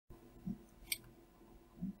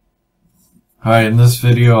Hi, in this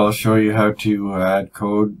video I'll show you how to add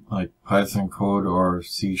code like Python code or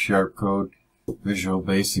C# code, Visual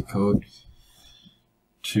Basic code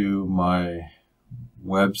to my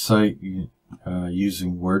website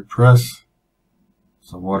using WordPress.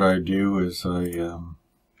 So what I do is I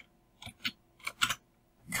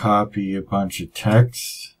copy a bunch of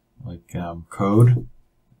text like code,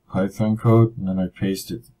 Python code, and then I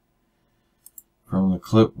paste it from the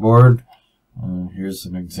clipboard. Here's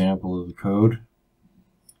an example of the code,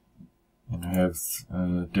 and I have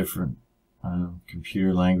different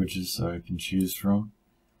computer languages I can choose from,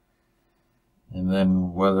 and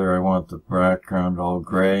then whether I want the background all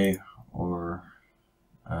gray or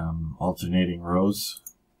alternating rows,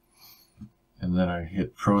 and then I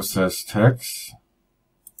hit process text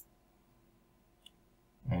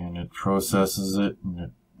and it processes it, and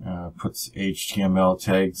it puts HTML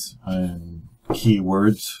tags and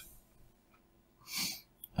keywords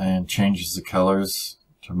and changes the colors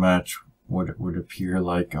to match what it would appear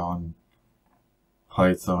like on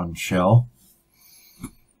Python shell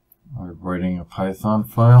or writing a Python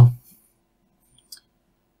file.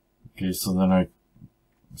 Okay, so then I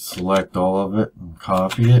select all of it and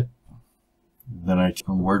copy it. Then I take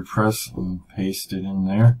WordPress and paste it in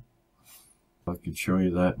there. I could show you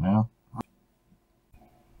that now.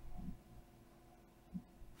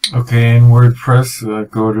 Okay, in WordPress,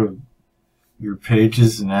 go to your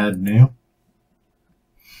pages and add new,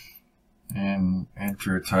 and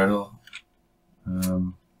enter a title.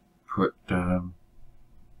 Put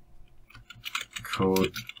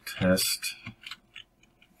code test,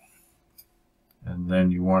 and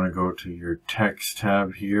then you want to go to your text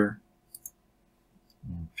tab here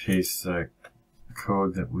and paste that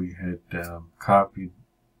code that we had copied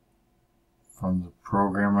from the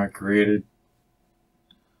program I created.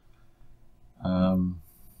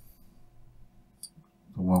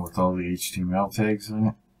 The one with all the HTML tags in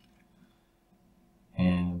it,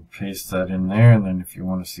 and paste that in there. And then if you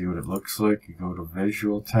want to see what it looks like, you go to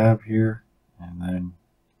Visual tab here, and then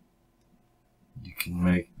you can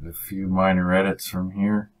make a few minor edits from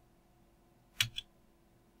here.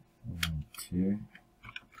 Okay.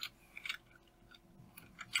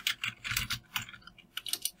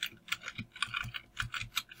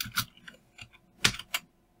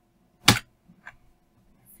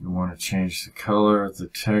 You want to change the color of the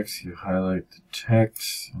text, you highlight the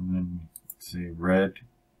text and then say red,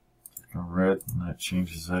 click on red, and that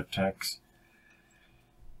changes that text.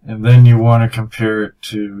 And then you want to compare it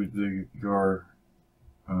to your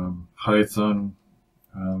Python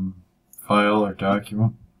file or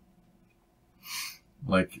document.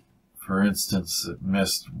 Like, for instance, it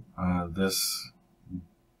missed this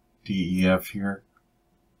DEF here.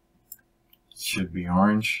 It should be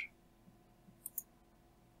orange.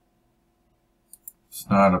 It's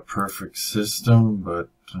not a perfect system, but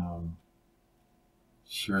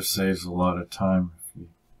sure saves a lot of time if you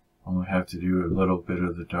only have to do a little bit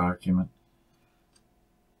of the document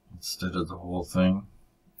instead of the whole thing.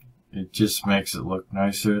 It just makes it look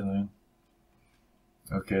nicer then.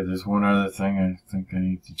 Okay, there's one other thing I think I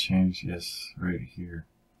need to change. Yes, right here.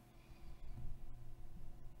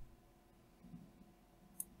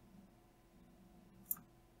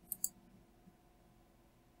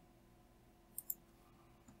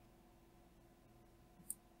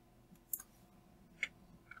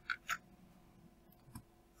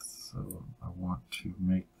 So I want to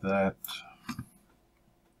make that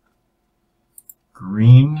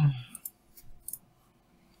green.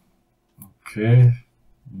 Okay,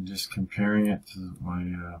 I'm just comparing it to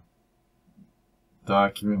my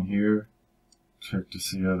document here. Check to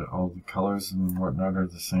see that all the colors and whatnot are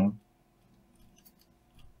the same.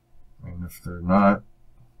 And if they're not,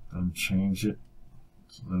 then change it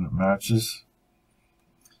so then it matches.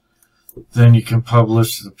 Then you can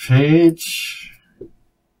publish the page,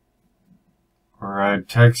 or add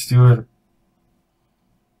text to it,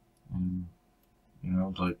 and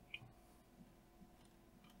like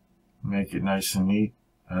make it nice and neat.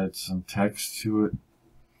 Add some text to it,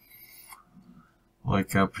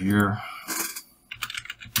 like up here.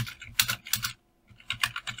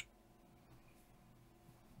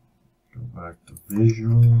 Go back to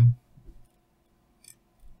Visual.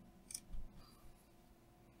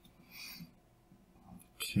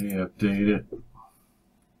 Okay, update it.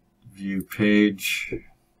 View page.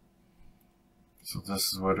 So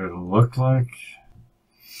this is what it'll look like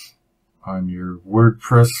on your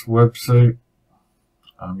WordPress website.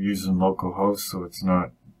 I'm using localhost, so it's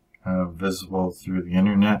not visible through the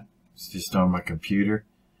internet. It's just on my computer.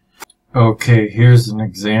 Okay, here's an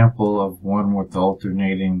example of one with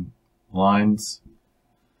alternating lines.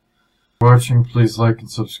 Watching, please like and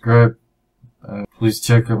subscribe. Please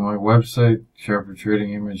check out my website,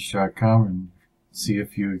 sharpertradingimage.com, and see a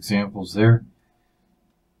few examples there.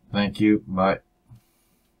 Thank you. Bye.